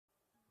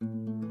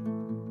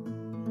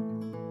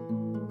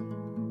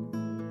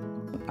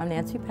I'm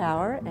Nancy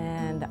Power,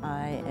 and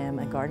I am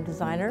a garden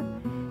designer,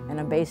 and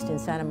I'm based in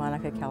Santa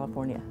Monica,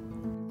 California.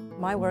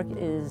 My work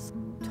is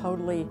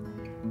totally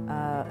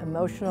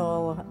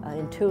emotional,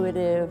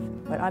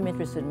 intuitive, but I'm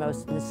interested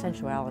most in the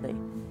sensuality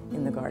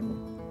in the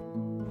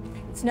garden.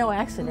 It's no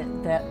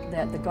accident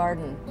that the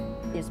garden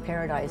is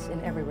paradise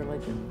in every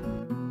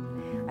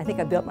religion. I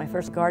think I built my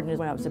first garden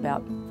when I was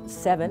about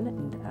 7,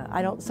 and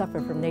I don't suffer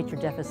from nature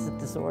deficit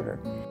disorder.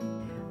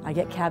 I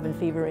get cabin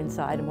fever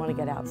inside and want to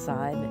get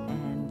outside,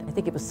 and I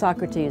think it was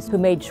Socrates who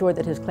made sure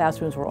that his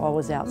classrooms were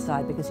always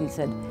outside because he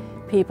said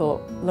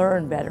people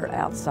learn better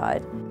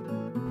outside.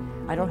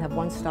 I don't have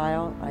one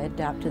style, I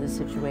adapt to the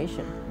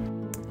situation.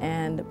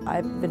 And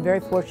I've been very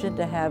fortunate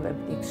to have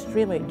an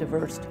extremely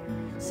diverse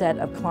set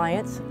of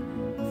clients,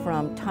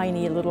 from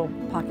tiny little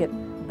pocket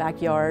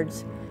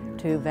backyards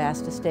to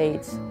vast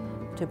estates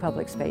to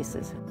public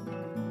spaces.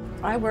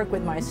 I work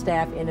with my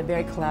staff in a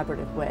very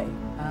collaborative way.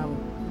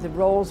 The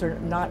roles are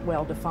not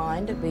well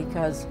defined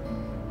because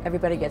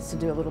everybody gets to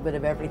do a little bit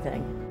of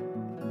everything.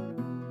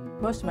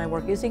 Most of my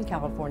work is in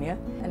California,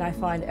 and I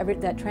find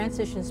that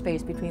transition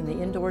space between the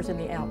indoors and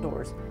the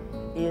outdoors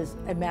is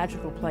a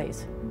magical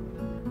place.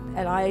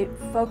 And I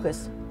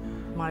focus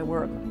my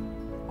work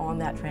on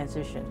that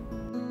transition.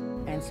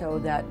 And so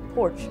that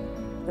porch,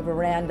 the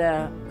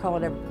veranda,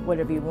 call it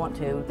whatever you want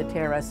to, the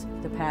terrace,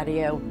 the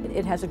patio,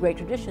 it has a great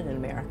tradition in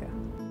America.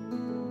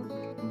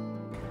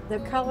 The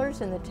colors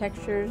and the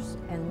textures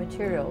and the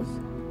materials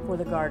for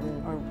the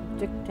garden are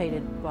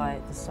dictated by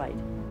the site.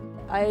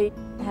 I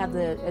have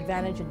the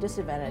advantage and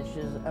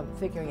disadvantages of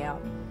figuring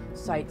out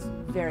sites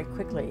very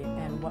quickly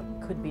and what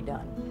could be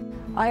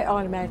done. I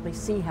automatically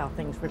see how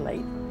things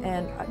relate,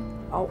 and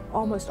I'll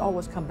almost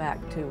always come back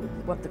to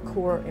what the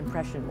core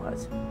impression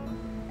was.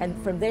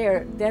 And from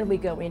there, then we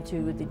go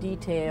into the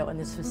detail and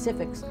the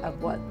specifics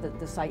of what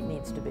the site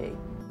needs to be.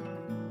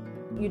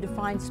 You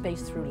define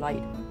space through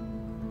light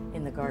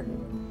in the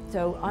garden.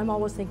 So I'm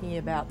always thinking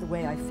about the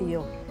way I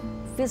feel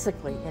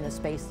physically in a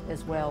space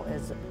as well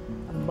as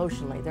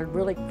emotionally. They're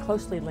really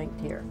closely linked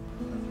here.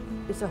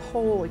 It's a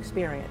whole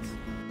experience.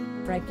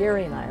 Frank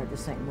Gehry and I are the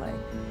same way.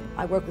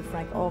 I work with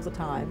Frank all the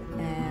time,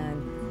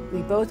 and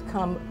we both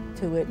come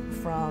to it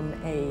from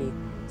a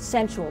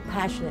sensual,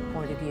 passionate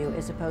point of view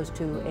as opposed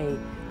to a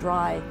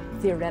dry,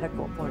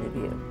 theoretical point of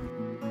view.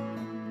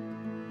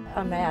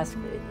 I'm asked,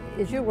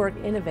 is your work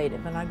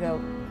innovative? And I go,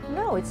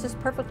 no, it's just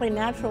perfectly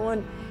natural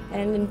and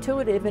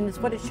intuitive, and it's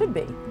what it should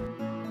be.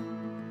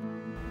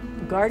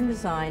 Garden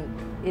design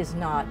is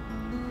not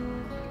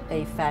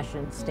a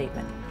fashion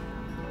statement.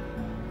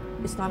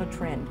 It's not a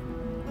trend.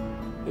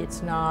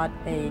 It's not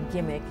a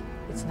gimmick.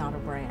 It's not a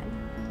brand.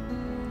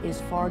 It is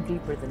far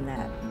deeper than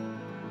that.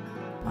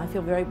 I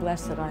feel very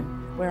blessed that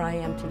I'm where I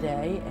am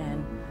today,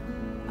 and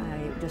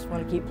I just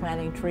want to keep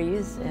planting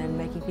trees and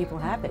making people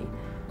happy.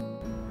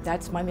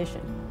 That's my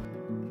mission.